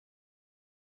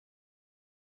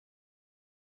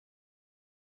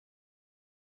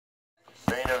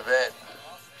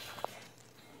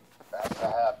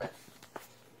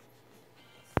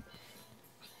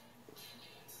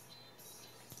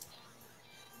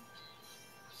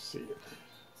see it.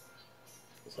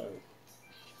 So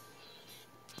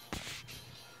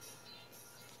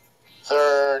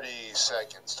 30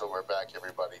 seconds till we're back,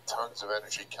 everybody. Tons of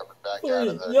energy coming back out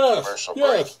of the commercial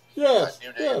break. Yes. A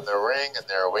new day in the ring, and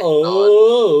they're waiting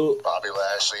on Bobby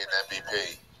Lashley and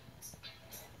MVP.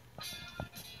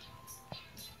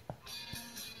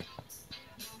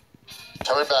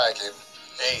 Coming back in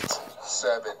 8,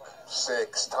 7,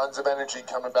 6. Tons of energy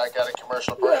coming back out of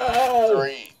commercial break.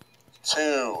 3,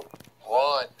 2,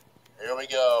 1. Here we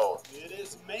go.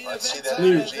 Let's see that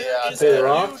energy out there.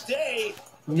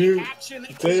 New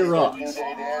Day rocks.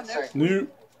 New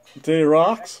Day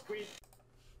rocks.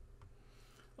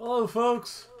 Hello,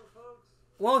 folks.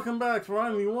 Welcome back for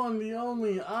I'm the one, the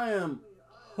only. I am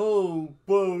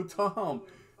Hobo Tom,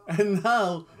 and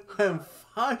now I am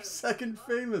 5-second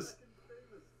famous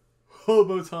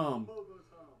Hobo Tom.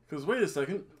 Because wait a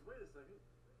second,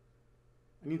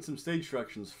 I need some stage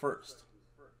directions first.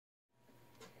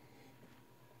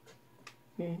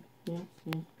 Coming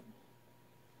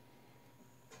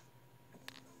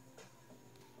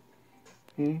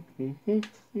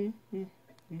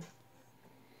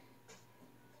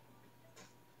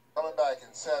back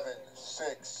in 7,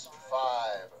 6, 5,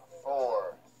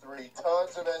 4, 3.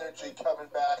 Tons of energy coming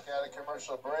back out of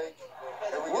commercial break.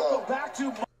 Here we go. Back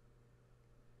to.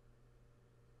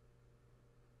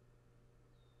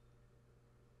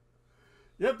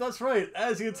 Yep, that's right.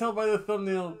 As you can tell by the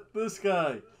thumbnail, this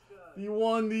guy, the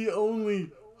one, the only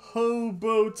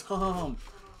Hobo Tom.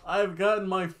 I've gotten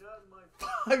my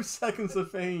 5 seconds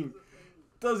of fame.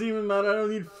 Doesn't even matter. I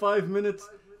don't need 5 minutes.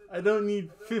 I don't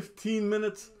need 15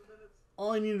 minutes.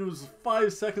 All I needed was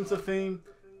 5 seconds of fame.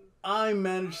 I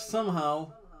managed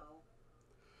somehow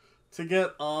to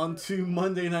get on to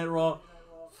Monday Night Raw.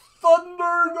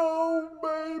 Thunderdome,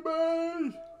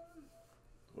 baby!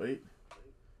 Wait.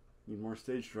 Need more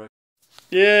stage direct.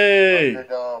 Yay!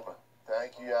 Thunderdome.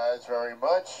 Thank you guys very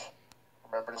much.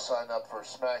 Remember to sign up for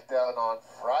SmackDown on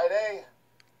Friday.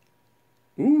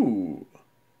 Ooh.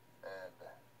 And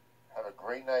have a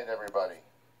great night, everybody.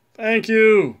 Thank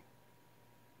you.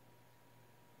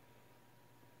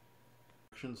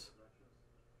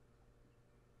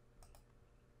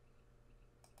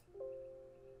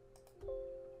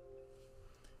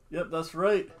 Yep, that's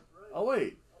right. Oh,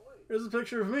 wait. Here's a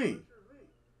picture of me.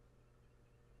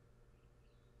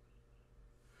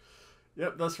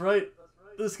 Yep, that's right.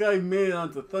 This guy made it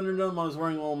onto Thunderdome. I was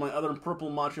wearing all my other purple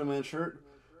Macho Man shirt.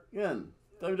 Again,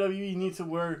 WWE needs to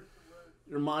wear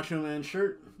your Macho Man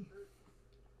shirt.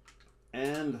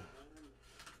 And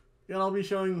yeah, I'll be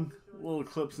showing little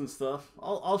clips and stuff.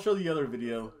 I'll show the other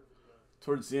video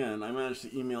towards the end. I managed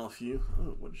to email a few.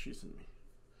 Oh, what did she send me?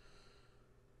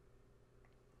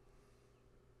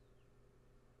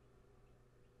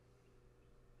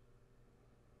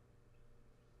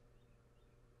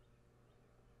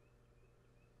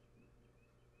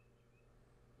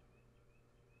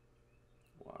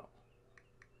 Wow.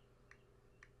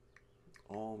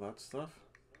 All that stuff.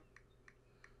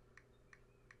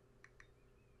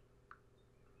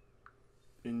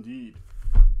 Indeed.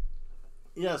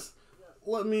 Yes,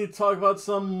 let me talk about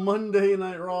some Monday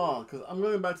Night Raw, because I'm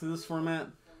going back to this format.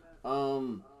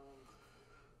 Now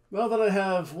that I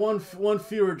have one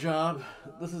fewer job,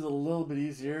 this is a little bit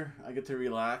easier. I get to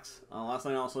relax. Last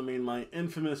night I also made my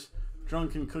infamous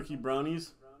drunken cookie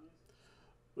brownies,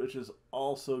 which is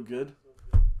also good.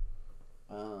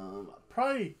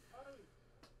 Probably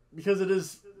because it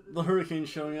is the hurricane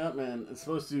showing up, man. It's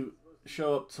supposed to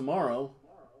show up tomorrow.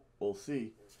 We'll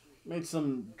see. Made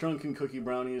some drunken cookie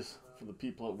brownies for the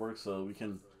people at work so we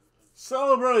can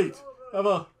celebrate. Have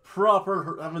a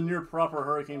near proper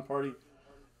hurricane party.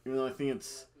 Even though I think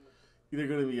it's either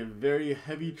going to be a very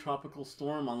heavy tropical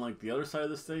storm on like the other side of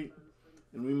the state,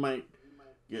 and we might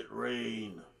get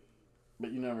rain,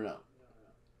 but you never know.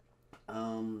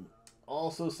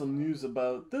 Also some news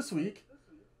about this week.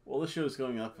 Well, this show is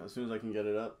going up as soon as I can get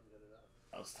it up.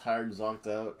 I was tired, zonked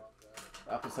out.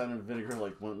 Apple cider vinegar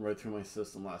went right through my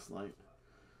system last night.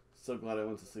 So glad I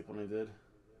went to sleep when I did.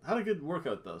 Had a good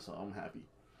workout though, so I'm happy.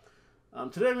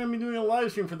 Today I'm going to be doing a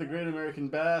live stream for the Great American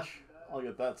Bash. I'll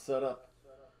get that set up.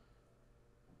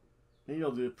 Maybe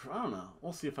I'll do it. I don't know.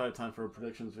 We'll see if I have time for a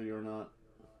predictions video or not.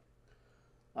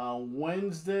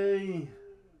 Wednesday,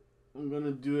 I'm going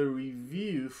to do a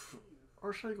review.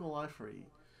 Or should I go live for AEW?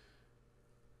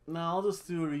 No, I'll just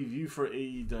do a review for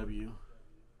AEW.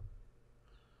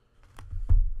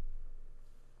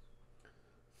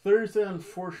 Thursday,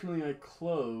 unfortunately, I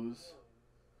close.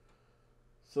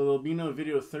 So there'll be no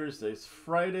video Thursdays.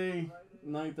 Friday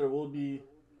night, there will be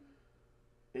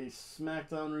a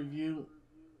SmackDown review.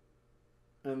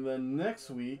 And then next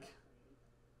week,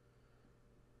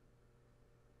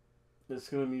 It's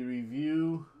going to be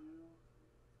review,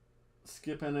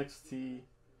 skip NXT,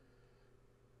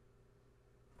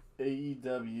 AEW.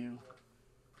 You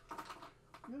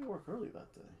gotta work early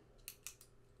that day.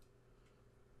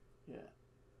 Yeah.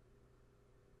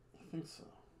 I think so.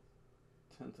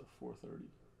 10 to 4:30.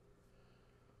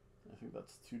 I think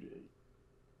that's 2 to 8.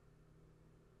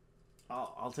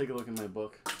 I'll take a look in my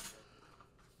book.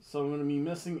 So I'm going to be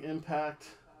missing Impact.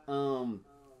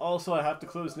 Also, I have to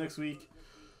close next week.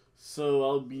 So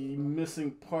I'll be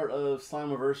missing part of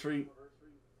Slammiversary.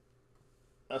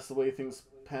 That's the way things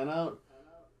pan out.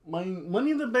 My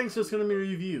Money in the Bank's just going to be a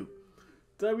review.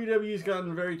 WWE's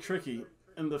gotten very tricky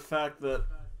in the fact that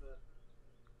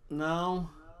now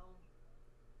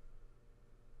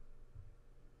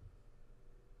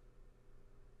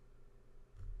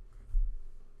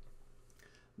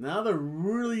they're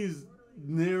really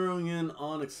narrowing in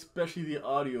on especially the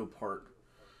audio part.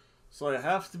 So I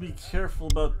have to be careful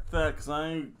about that because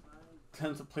I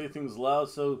tend to play things loud.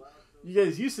 So you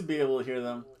guys used to be able to hear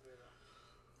them.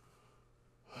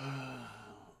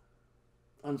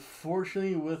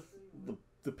 Unfortunately, with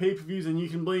the pay-per-views, and you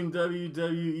can blame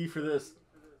WWE for this,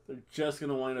 they're just going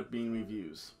to wind up being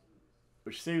reviews.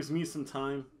 Which saves me some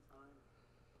time.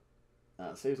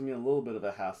 Saves me a little bit of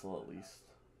a hassle at least.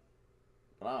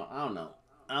 But I don't know.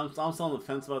 I'm still on the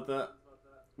fence about that.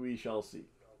 We shall see.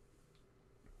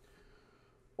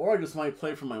 Or I just might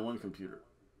play from my one computer.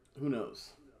 Who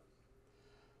knows?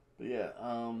 But yeah.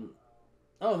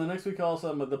 Oh, the next week I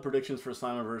also have the predictions for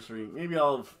Slammiversary. Maybe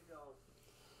I'll have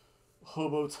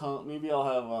Hobo Tom. Maybe I'll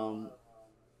have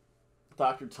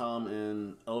Dr. Tom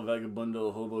and El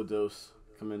Vagabundo Hobo Dose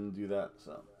come in and do that.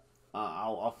 So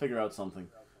I'll figure out something.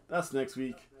 That's next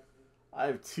week. I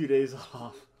have 2 days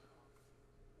off.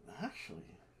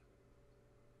 Actually,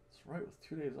 that's right, with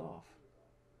 2 days off.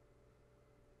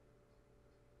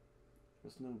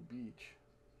 There's no beach.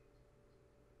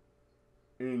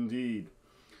 Indeed.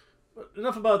 But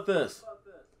enough about this.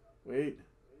 Wait.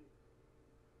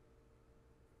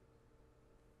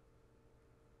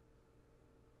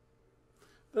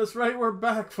 That's right, we're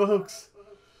back, folks.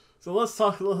 So let's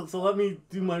talk. So let me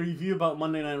do my review about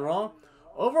Monday Night Raw.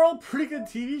 Overall, pretty good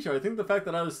TV show. I think the fact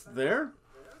that I was there,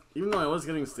 even though I was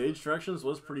getting stage directions,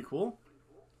 was pretty cool.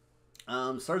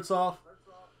 Starts off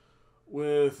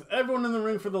with everyone in the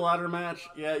ring for the ladder match.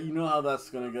 Yeah, you know how that's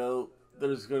going to go.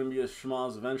 There's going to be a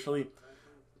schmoz eventually.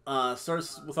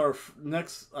 Starts with our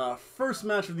next first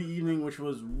match of the evening, which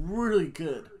was really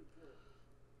good.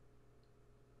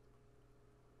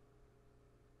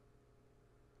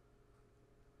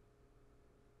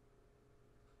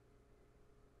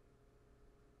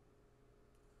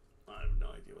 I have no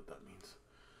idea what that means.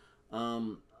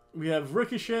 We have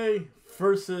Ricochet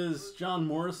versus John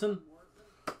Morrison.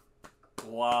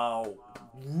 Wow.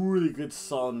 Really good,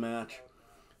 solid match.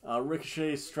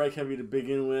 Ricochet strike heavy to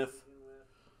begin with.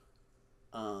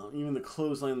 Even the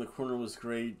clothesline in the corner was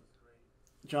great.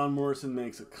 John Morrison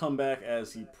makes a comeback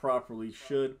as he properly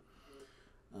should.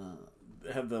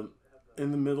 They have the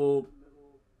in the middle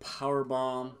power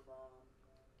bomb.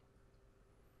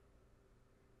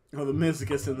 Oh, the Miz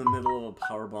gets in the middle of a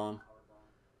power bomb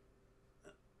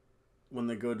when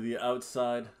they go to the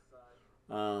outside.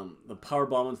 The power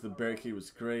bomb into the barricade was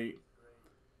great.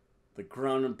 The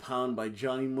ground and pound by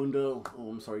Johnny Mundo. Oh,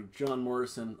 I'm sorry, John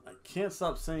Morrison. I can't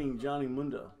stop saying Johnny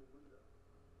Mundo.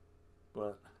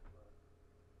 But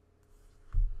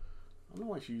I don't know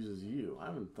why she uses you. I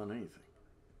haven't done anything.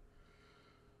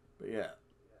 But yeah.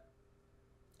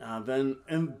 Then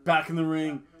back in the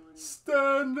ring,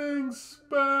 standing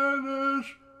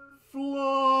Spanish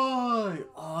fly.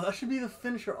 Oh, that should be the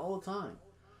finisher all the time.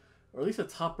 Or at least a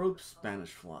top rope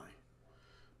Spanish fly.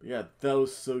 But yeah, that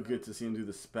was so good to see him do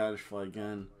the Spanish fly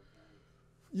again.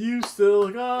 You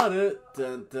still got it.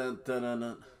 Dun, dun, dun, dun,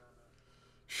 dun.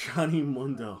 Johnny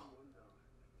Mundo.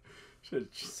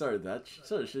 Should started that.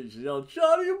 Should yell,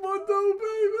 Johnny Mundo,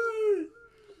 baby!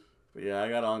 But yeah, I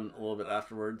got on a little bit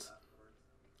afterwards.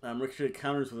 Ricochet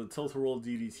counters with a tilt-a-roll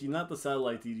DDT. Not the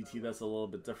satellite DDT, that's a little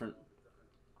bit different.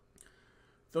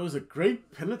 That was a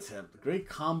great pin attempt. A great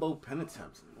combo pin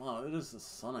attempt. Wow, it is the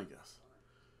sun, I guess.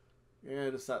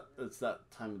 Yeah, it's that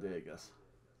time of day, I guess.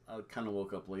 I kind of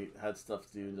woke up late, had stuff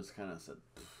to do, and just kind of said,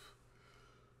 pfft.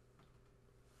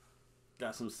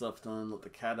 Got some stuff done, let the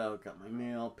cat out, got my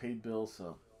mail, paid bills,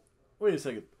 so. Wait a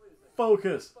second.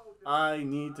 Focus! I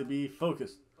need to be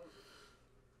focused.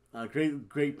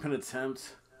 Great pin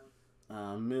attempt.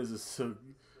 Miz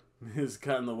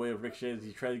got in the way of Ricochet as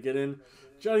he tried to get in.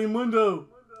 Johnny Mundo!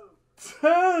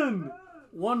 10!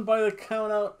 Won by the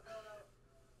count out.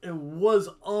 It was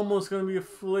almost going to be a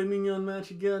filet mignon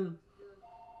match again.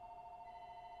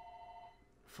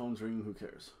 Phone's ringing, who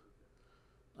cares?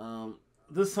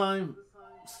 This time,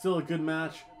 still a good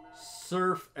match.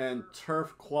 Surf and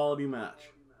turf quality match.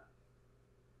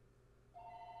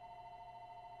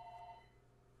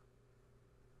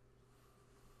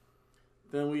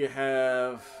 Then we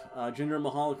have Jinder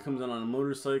Mahal comes in on a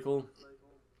motorcycle.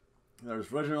 There's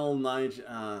Reginald Nige.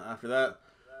 After that,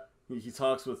 he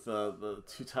talks with the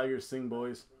two Tiger Singh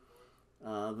boys.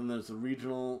 Then there's the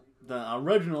regional.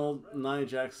 Reginald, Nia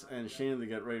Jax, and Shane to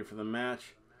get ready for the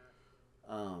match.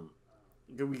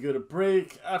 We go to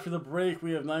break. After the break,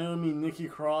 we have Naomi, Nikki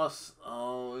Cross.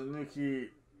 Oh,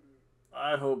 Nikki.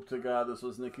 I hope to God this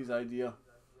was Nikki's idea.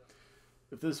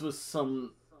 If this was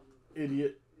some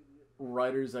idiot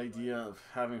writer's idea of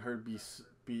having her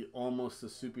be almost a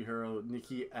superhero,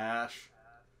 Nikki Ash.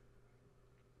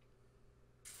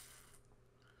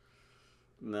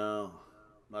 No.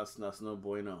 That's no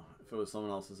bueno. If it was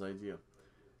someone else's idea.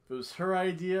 If it was her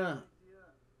idea,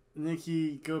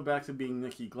 Nikki, go back to being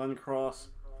Nikki Glencross.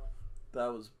 That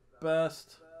was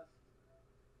best.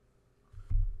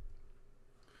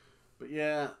 But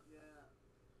yeah,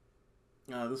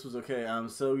 this was okay.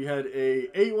 So we had a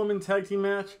 8-woman tag team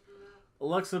match.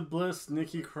 Alexa Bliss,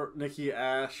 Nikki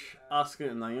Ash,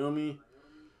 Asuka, and Naomi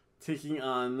taking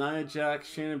on Nia Jax,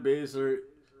 Shayna Baszler,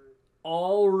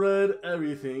 All Red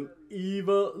Everything,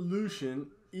 Evolution,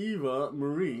 Eva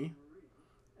Marie,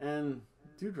 and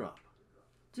Doudrop.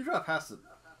 Doudrop has to...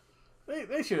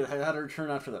 They should have had her turn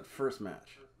after that first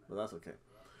match. But that's okay.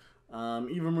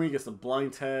 Eva Marie gets a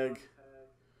blind tag.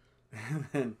 And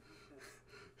then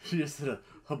she just did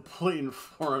a blatant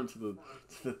forearm to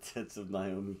the tits of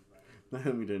Naomi.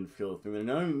 Naomi didn't feel a thing there.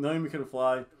 Naomi couldn't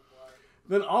fly.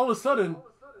 Then all of a sudden,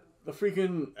 the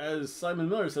freaking, as Simon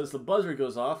Miller says, the buzzer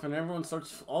goes off and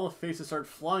all the faces start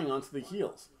flying onto the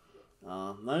heels.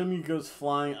 Naomi goes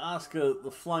flying. Asuka,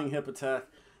 the flying hip attack.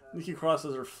 Nikki Cross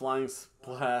does her flying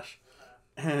splash.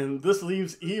 And this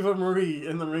leaves Eva Marie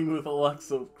in the ring with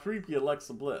creepy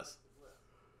Alexa Bliss.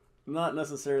 Not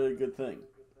necessarily a good thing.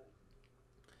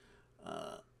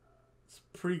 It's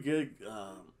pretty good.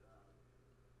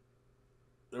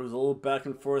 There was a little back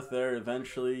and forth there.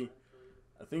 Eventually,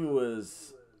 I think it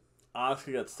was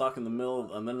Asuka got stuck in the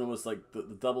middle, and then it was like the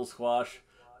double squash.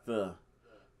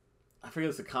 I forget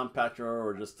if it's a compactor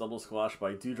or just double squash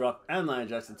by Doudrop and Nia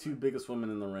Jax, the two biggest women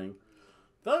in the ring.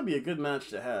 That would be a good match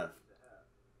to have.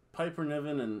 Piper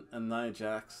Niven and Nia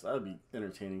Jax. That would be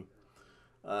entertaining.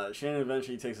 Shannon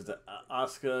eventually takes it to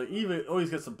Asuka. Eva always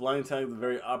gets a blind tag, the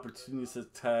very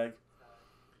opportunistic tag.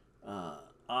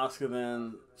 Asuka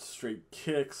then straight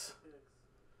kicks.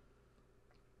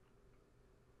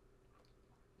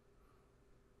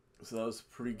 So that was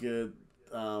pretty good.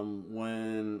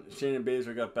 When Shayna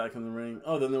Baszler got back in the ring.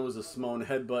 Oh, then there was a Samoan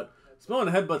headbutt. Samoan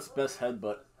headbutt's best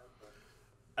headbutt.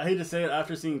 I hate to say it,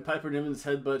 after seeing Piper Niven's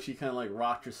headbutt, she kind of like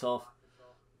rocked herself.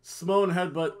 Samoan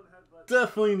headbutt,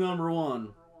 definitely number one.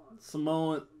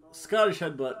 Scottish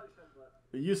headbutt.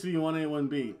 It used to be 1A,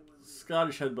 1B.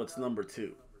 Scottish headbutt's number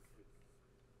 2.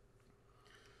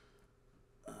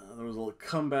 There was a little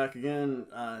comeback again.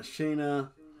 Shayna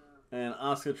and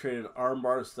Asuka traded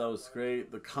armbars. So that was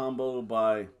great. The combo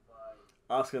by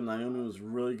Asuka and Naomi was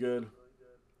really good.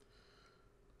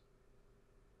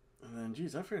 And then,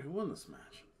 geez, I forget who won this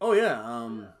match. Oh,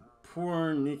 yeah.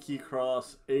 Poor Nikki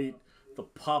Cross ate the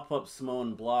pop-up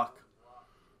Samoan block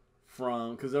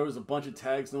because there was a bunch of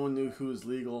tags. No one knew who was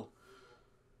legal.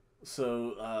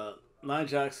 So, Nia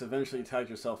Jax eventually tagged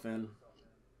herself in.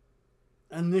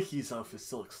 And Nikki's outfit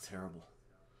still looks terrible.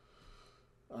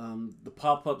 The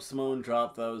pop-up Samoan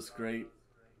drop, that was great.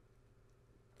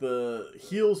 The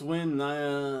heels win.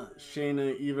 Nia,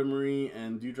 Shayna, Eva Marie,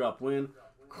 and Doudrop win.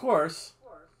 Of course.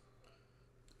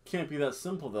 Can't be that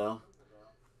simple, though.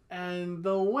 And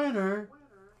the winner,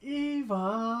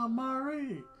 Eva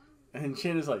Marie. And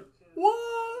Shayna's like,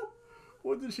 what?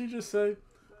 What did she just say?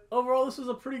 Overall, this was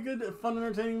a pretty good, fun,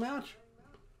 entertaining match.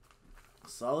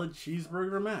 Solid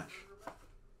cheeseburger match.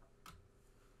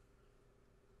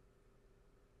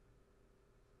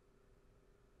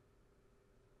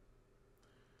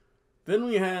 Then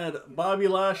we had Bobby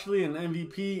Lashley and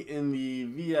MVP in the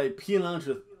VIP lounge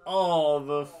with all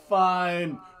the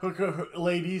fine hooker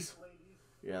ladies.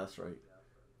 Yeah, that's right.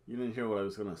 You didn't hear what I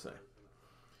was going to say.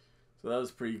 So that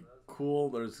was pretty cool.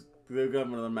 They've got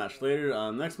another match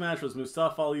later. Next match was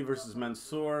Mustafa Ali versus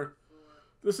Mansoor.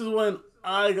 This is when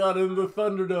I got in the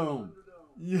Thunderdome.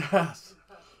 Yes.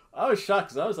 I was shocked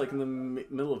because I was like in the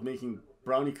middle of making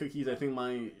brownie cookies. I think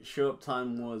my show up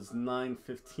time was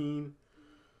 9:15.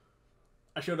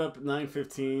 I showed up at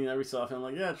 9:15. Every so often I'm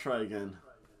like, yeah, try again.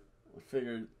 I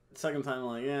figured second time I'm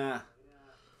like, yeah.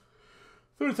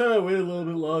 Third time I waited a little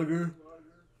bit longer.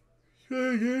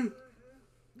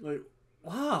 Like,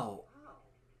 wow.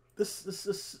 This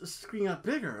screen got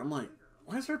bigger. I'm like,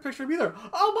 why is there a picture of me there?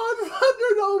 I'm on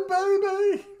Thunderdome,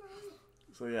 baby!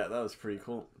 So yeah, that was pretty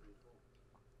cool.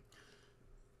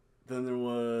 Then there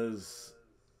was...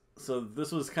 So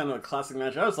this was kind of a classic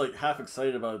match. I was like half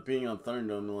excited about being on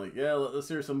Thunderdome. And like, yeah, let's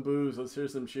hear some boos. Let's hear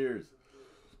some cheers.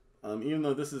 Even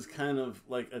though this is kind of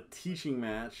like a teaching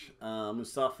match.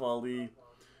 Mustafa Ali...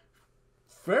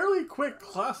 Fairly quick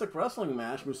classic wrestling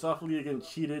match. Mustafa Ali again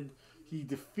cheated. He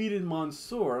defeated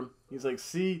Mansoor. He's like,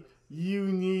 see, you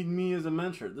need me as a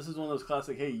mentor. This is one of those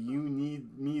classic, hey, you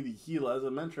need me, the heel, as a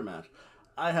mentor match.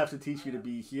 I have to teach you to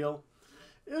be heel.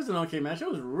 It was an okay match. It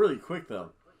was really quick,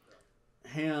 though.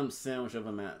 Ham sandwich of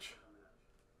a match.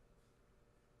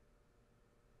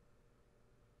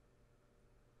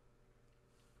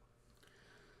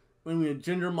 Then we had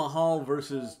Jinder Mahal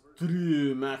versus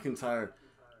Drew McIntyre.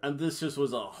 And this just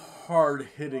was a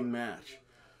hard-hitting match.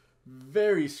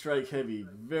 Very strike-heavy.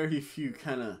 Very few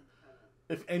kind of...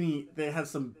 If any, they had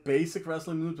some basic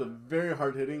wrestling moves, but very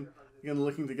hard-hitting. Again,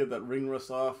 looking to get that ring rust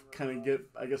off. Kind of get,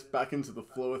 I guess, back into the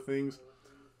flow of things.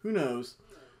 Who knows?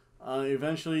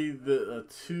 Eventually, the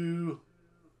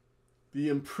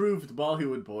improved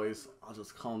Bollywood boys... I'll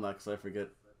just call them that because I forget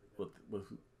what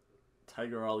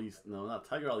Tiger Ali... No, not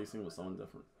Tiger Ali Singh was someone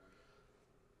different.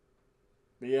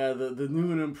 But yeah, the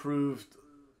new and improved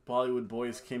Bollywood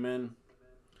boys came in.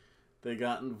 They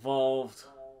got involved.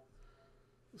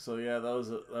 So yeah, that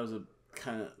was a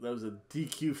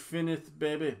DQ finish,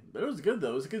 baby. But it was good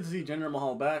though. It was good to see Jinder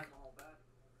Mahal back.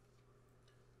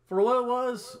 For what it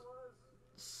was,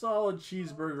 solid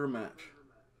cheeseburger match.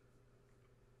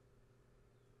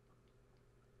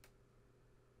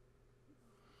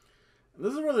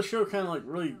 This is where the show kind of like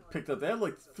really picked up. They had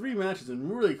like 3 matches in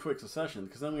really quick succession.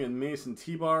 Because then we had Mason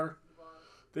T-Bar.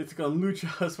 They took on Lucha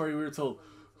House Party. We were told,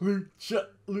 Lucha,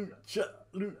 Lucha,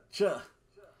 Lucha.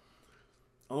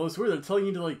 Although it's weird. They're telling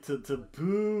you to like to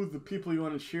boo the people you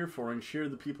want to cheer for and cheer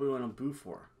the people you want to boo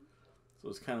for. So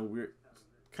it's kind of weird.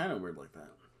 Kind of weird like that.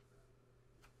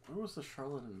 Where was the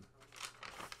Charlotte and...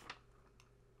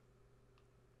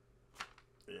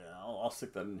 Yeah, I'll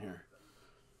stick that in here.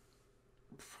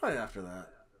 Probably after that.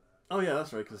 Oh yeah,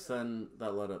 that's right, because then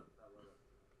that led up.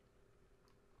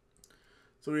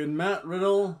 So we had Matt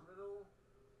Riddle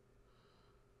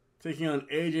taking on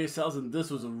AJ Styles, and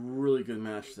this was a really good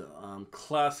match.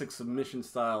 Classic submission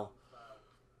style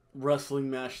wrestling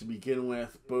match to begin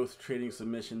with. Both trading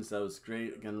submissions. That was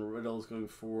great. Again, Riddle's going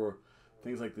for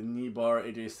things like the knee bar.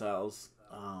 AJ Styles,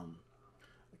 a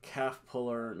calf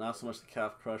puller, not so much the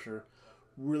calf crusher.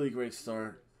 Really great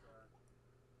start.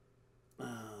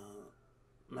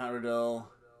 Matt Riddle.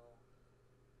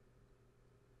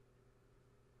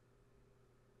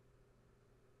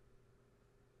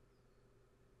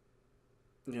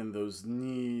 Again, those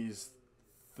knees.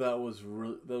 That was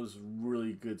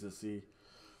really good to see.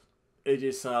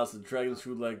 AJ Styles, the dragon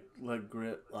screw leg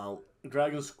grip,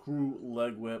 dragon screw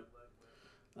leg whip.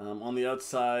 On the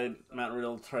outside, Matt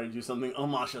Riddle tried to do something.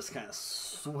 Omos just kind of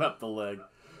swept the leg.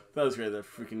 That was great. That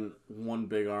freaking one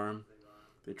big arm.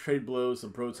 They trade blows, a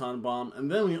Proton Bomb,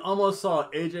 and then we almost saw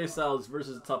AJ Styles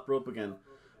versus the top rope again,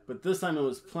 but this time it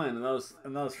was planned, and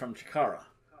that was from Chikara.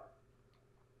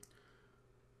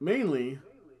 Mainly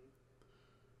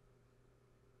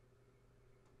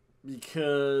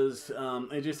because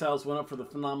AJ Styles went up for the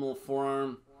phenomenal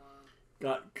forearm,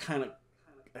 got kind of,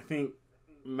 I think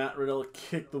Matt Riddle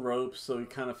kicked the ropes, so he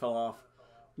kind of fell off.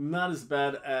 Not as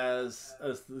bad as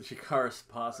the Chikara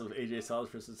spots of AJ Styles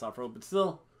versus top rope, but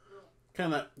still.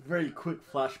 Kind of that very quick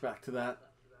flashback to that.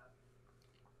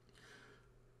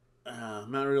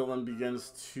 Matt Riddle then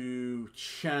begins to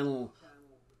channel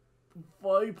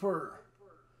Viper.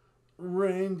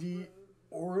 Randy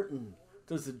Orton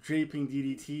does the draping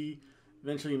DDT.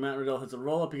 Eventually Matt Riddle hits a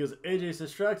roll-up because AJ's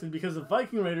distracted because the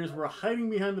Viking Raiders were hiding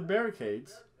behind the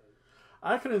barricades.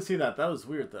 I couldn't see that. That was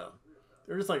weird, though.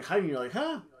 They were just like hiding. You're like,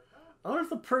 huh? I wonder if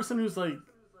the person who's like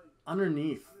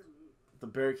underneath the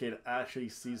barricade actually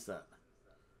sees that.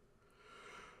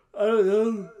 I don't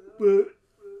know, but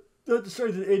that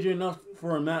distracted AJ enough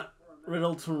for Matt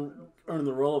Riddle to earn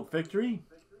the roll-up victory.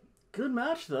 Good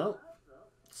match, though.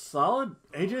 Solid.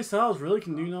 AJ Styles really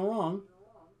can do no wrong.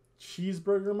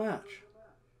 Cheeseburger match.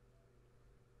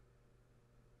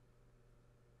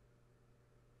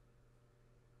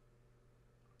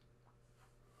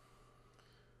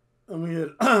 And we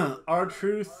had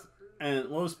R-Truth and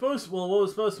what was supposed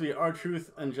to be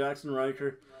R-Truth and Jackson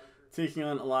Riker taking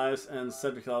on Elias and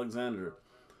Cedric Alexander.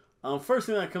 First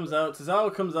thing that comes out,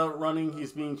 Cesaro comes out running.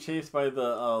 He's being chased by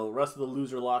the rest of the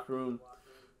loser locker room.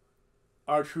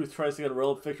 R-Truth tries to get a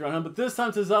roll-up victory on him, but this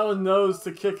time Tozawa knows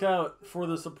to kick out for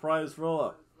the surprise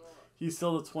roll-up. He's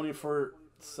still the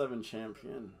 24/7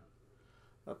 champion.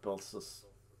 That belt's just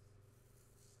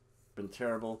been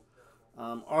terrible.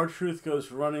 R-Truth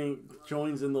goes running,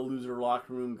 joins in the loser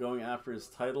locker room, going after his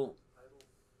title.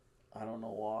 I don't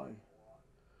know why.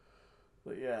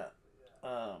 But yeah,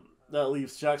 that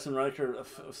leaves Jackson Ryker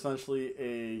essentially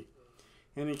a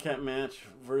handicap match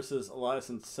versus Elias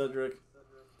and Cedric.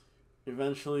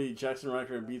 Eventually, Jackson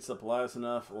Ryker beats up Elias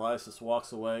enough. Elias just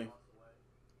walks away.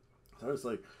 So I was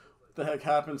like, what the heck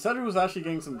happened? Cedric was actually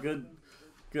getting some good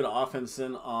offense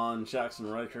in on Jackson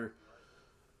Ryker.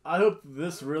 I hope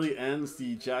this really ends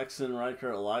the Jackson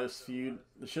Ryker Elias feud.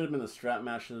 It should have been the strap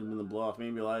match, should have been the blow off.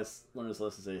 Maybe Elias learned his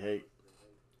lesson and say, hey,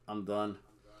 I'm done.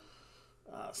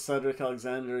 Cedric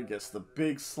Alexander gets the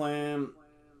big slam.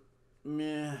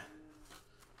 Meh.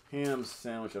 Ham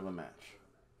sandwich of a match.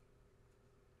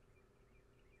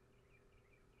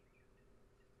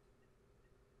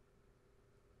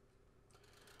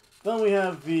 Then we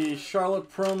have the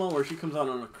Charlotte promo where she comes out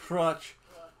on a crutch.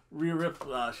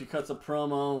 She cuts a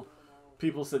promo.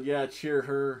 People said, yeah, cheer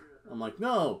her. I'm like,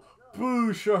 no.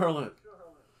 Boo, Charlotte.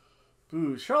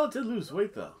 Boo. Charlotte did lose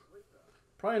weight, though.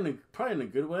 Probably in a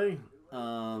good way. A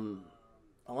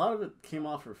lot of it came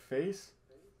off her face.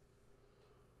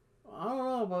 I don't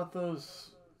know about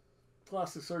those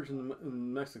plastic surgeons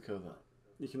in Mexico, though.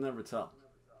 You can never tell.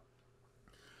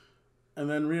 And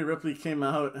then Rhea Ripley came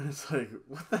out, and it's like,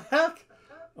 what the heck?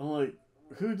 I'm like,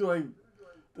 who do I...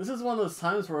 This is one of those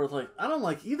times where it's like, I don't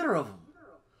like either of them.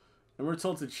 And we're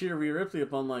told to cheer Rhea Ripley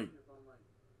up. I'm like,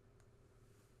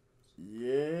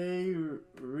 yay,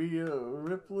 Rhea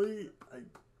Ripley, I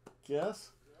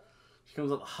guess. She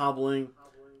comes up hobbling.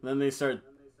 And then they start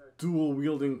dual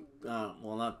wielding,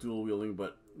 well, not dual wielding,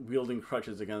 but wielding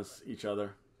crutches against each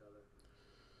other.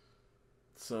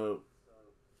 So,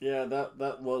 yeah,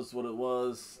 that was what it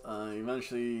was.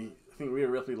 Eventually, I think Rhea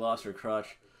Ripley lost her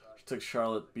crutch. She took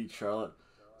Charlotte, beat Charlotte.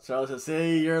 Charlotte says,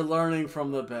 hey, you're learning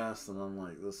from the best. And I'm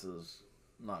like, this is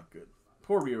not good.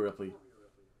 Poor Rhea Ripley.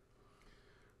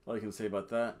 All I can say about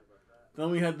that.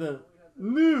 Then we had the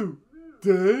New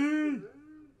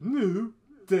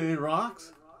Day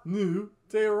Rocks. New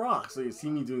Day Rock. So you see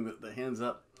me doing the hands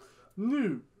up.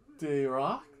 New Day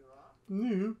Rock.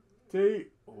 New Day.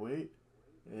 Wait.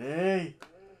 Hey.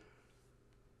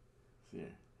 See.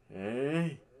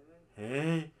 Hey.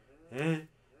 Hey. Hey.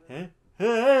 Hey.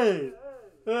 Hey.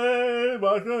 Hey.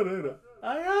 Macarena.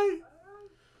 Aye.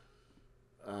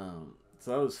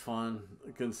 So that was fun.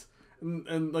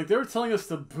 And like they were telling us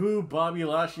to boo Bobby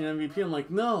Lashley and MVP. I'm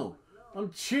like, no.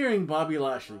 I'm cheering Bobby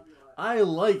Lashley. I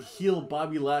like heel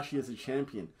Bobby Lashley as a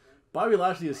champion. Bobby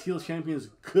Lashley as heel champion is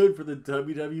good for the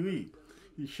WWE.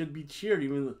 He should be cheered.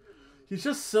 He's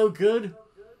just so good.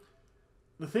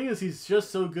 The thing is, he's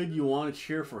just so good you want to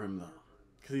cheer for him, though.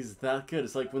 Because he's that good.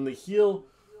 It's like when the heel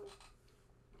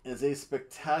is a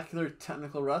spectacular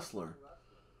technical wrestler.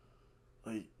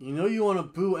 Like, you know you want to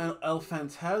boo El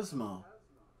Phantasmo.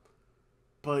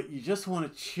 But you just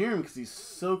want to cheer him because he's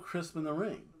so crisp in the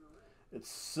ring. It's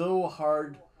so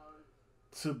hard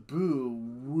to boo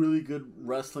really good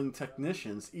wrestling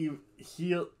technicians, even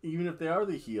if they are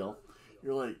the heel.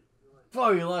 You're like,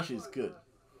 Bobby Lashley's good.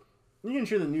 You can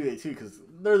cheer the New Day too because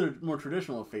they're the more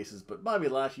traditional faces, but Bobby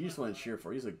Lashley you just want to cheer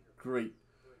for. He's a great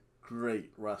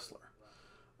wrestler.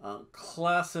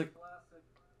 Classic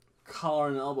collar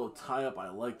and elbow tie up. I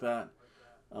like that.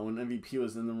 When MVP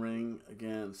was in the ring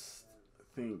against, I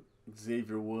think,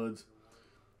 Xavier Woods.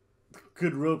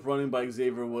 Good rope running by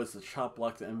Xavier Woods. The chop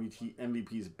block to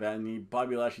MVP's bad knee.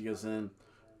 Bobby Lashley gets in.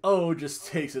 Oh, just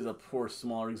takes it to poor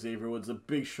smaller Xavier Woods. A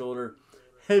big shoulder.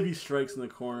 Heavy strikes in the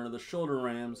corner. The shoulder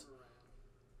rams.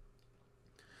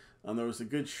 There was a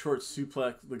good short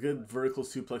suplex. The good vertical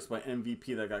suplex by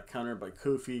MVP that got countered by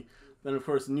Kofi. Then, of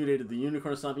course, New Day did the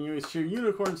Unicorn Stomp. And you always cheer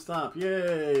Unicorn Stomp.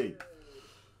 Yay!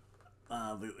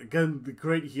 Again, the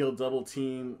great heel double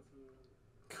team.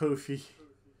 Kofi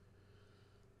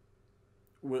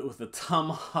with the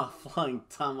flying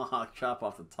tomahawk chop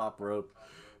off the top rope.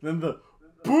 Then the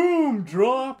boom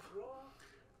drop.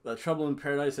 The Trouble in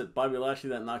Paradise at Bobby Lashley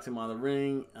that knocked him out of the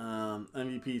ring.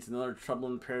 MVP it's another Trouble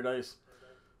in Paradise.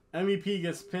 MVP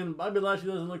gets pinned. Bobby Lashley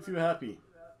doesn't look too happy.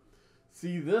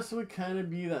 See, this would kind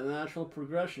of be that natural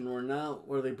progression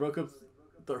where they broke up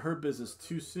the Hurt Business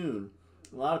too soon.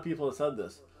 A lot of people have said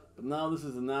this. But now this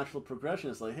is a natural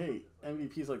progression. It's like, hey,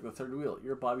 MVP's like the third wheel.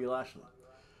 You're Bobby Lashley.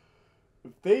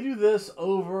 If they do this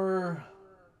over...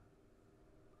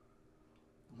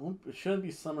 It shouldn't be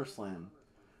SummerSlam.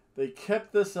 They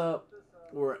kept this up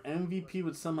where MVP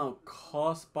would somehow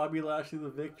cost Bobby Lashley the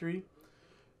victory.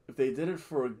 if they did it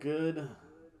for a good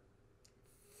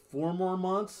 4 more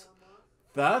months,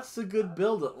 that's a good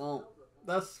build-up. Well,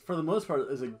 that's, for the most part,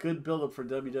 is a good build-up for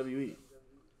WWE.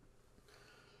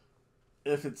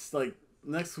 If it's like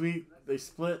next week they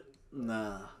split,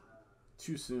 nah,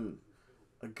 too soon.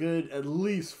 A good at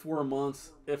least 4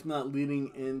 months, if not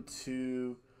leading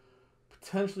into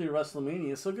potentially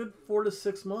WrestleMania. So a good 4 to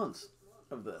 6 months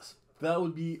of this. That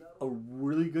would be a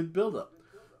really good build-up.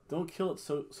 Don't kill it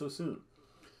so soon.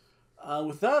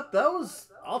 With that, that was,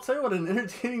 I'll tell you what, an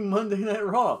entertaining Monday Night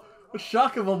Raw. A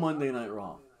shock of a Monday Night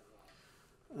Raw.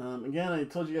 Again, I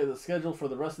told you guys the schedule for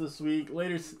the rest of this week.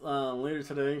 Later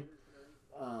today,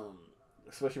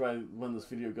 especially by when this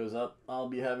video goes up, I'll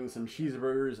be having some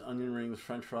cheeseburgers, onion rings,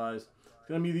 french fries. It's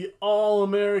going to be the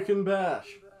All-American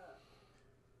Bash.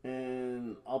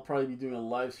 And I'll probably be doing a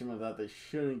live stream of that. They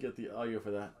shouldn't get the audio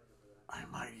for that. I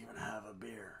might even have a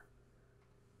beer.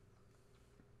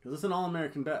 Because it's an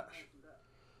All-American Bash.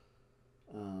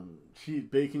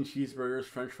 Bacon, cheeseburgers,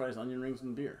 french fries, onion rings,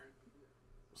 and beer.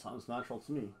 Sounds natural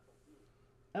to me.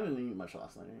 I didn't eat much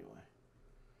last night anyway.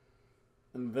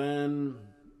 And then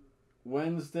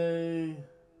Wednesday,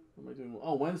 what am I doing?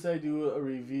 Oh, Wednesday I do a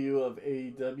review of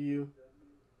AEW.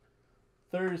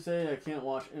 Thursday I can't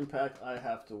watch Impact. I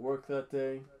have to work that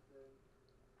day.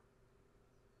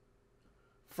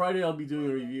 Friday I'll be doing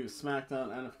a review of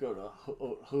SmackDown and I have to go to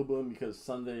Hobo because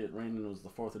Sunday it rained and it was the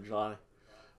 4th of July.